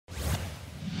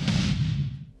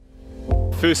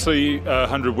Firstly,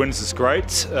 100 wins is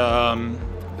great.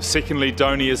 Secondly,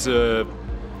 Dhoni as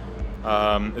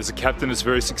a captain is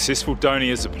very successful.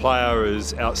 Dhoni as a player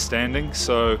is outstanding.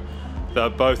 So they're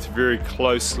both very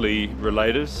closely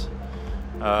related.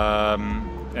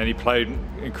 And he played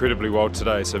incredibly well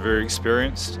today, so very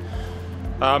experienced.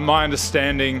 My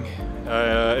understanding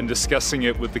in discussing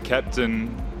it with the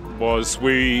captain was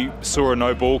we saw a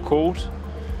no ball called,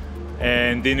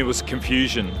 and then there was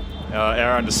confusion.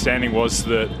 Our understanding was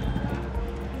that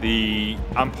the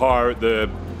umpire at the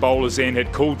bowler's end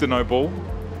had called the no ball,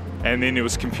 and then there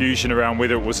was confusion around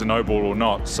whether it was a no ball or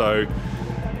not. So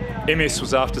MS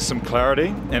was after some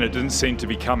clarity, and it didn't seem to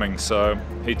be coming, so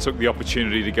he took the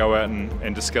opportunity to go out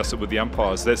and discuss it with the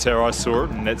umpires. That's how I saw it,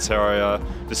 and that's how I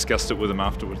discussed it with him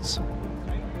afterwards.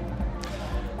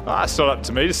 It's not up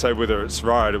to me to say whether it's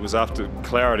right. It was after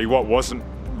clarity. What wasn't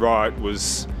right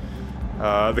was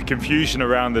the confusion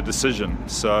around the decision.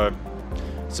 So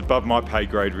it's above my pay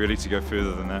grade really to go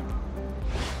further than that.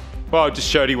 Well, it just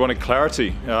showed he wanted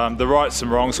clarity. The rights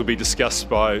and wrongs will be discussed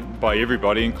by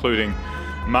everybody, including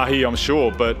Mahi, I'm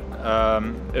sure, but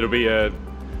it'll be I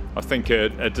think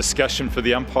a discussion for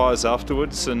the umpires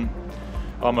afterwards, and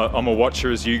I'm a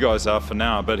watcher as you guys are for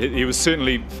now, but he was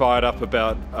certainly fired up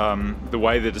about the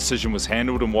way the decision was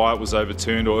handled and why it was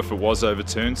overturned, or if it was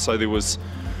overturned. So there was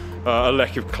a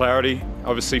lack of clarity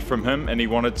obviously from him, and he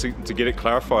wanted to get it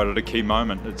clarified at a key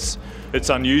moment. It's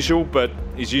unusual, but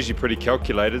he's usually pretty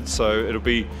calculated, so it'll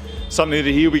be something that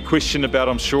he'll be questioned about,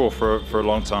 I'm sure, for a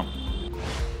long time.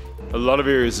 A lot of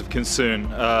areas of concern.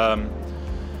 Our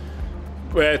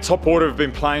top order have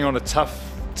been playing on a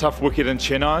tough wicket in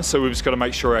Chennai, so we've just got to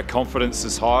make sure our confidence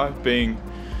is high. Being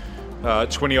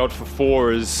 20 odd for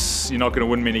 4 is, you're not going to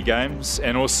win many games,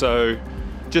 and also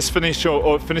just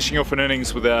finishing off an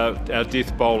innings with our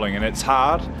death bowling, and it's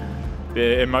hard.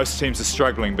 And most teams are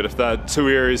struggling, but if there are 2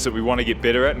 areas that we want to get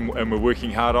better at and we're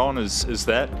working hard on is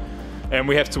that, and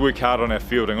we have to work hard on our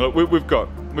fielding. Look, we've got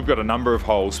a number of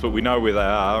holes, but we know where they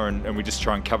are, and we just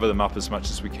try and cover them up as much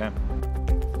as we can.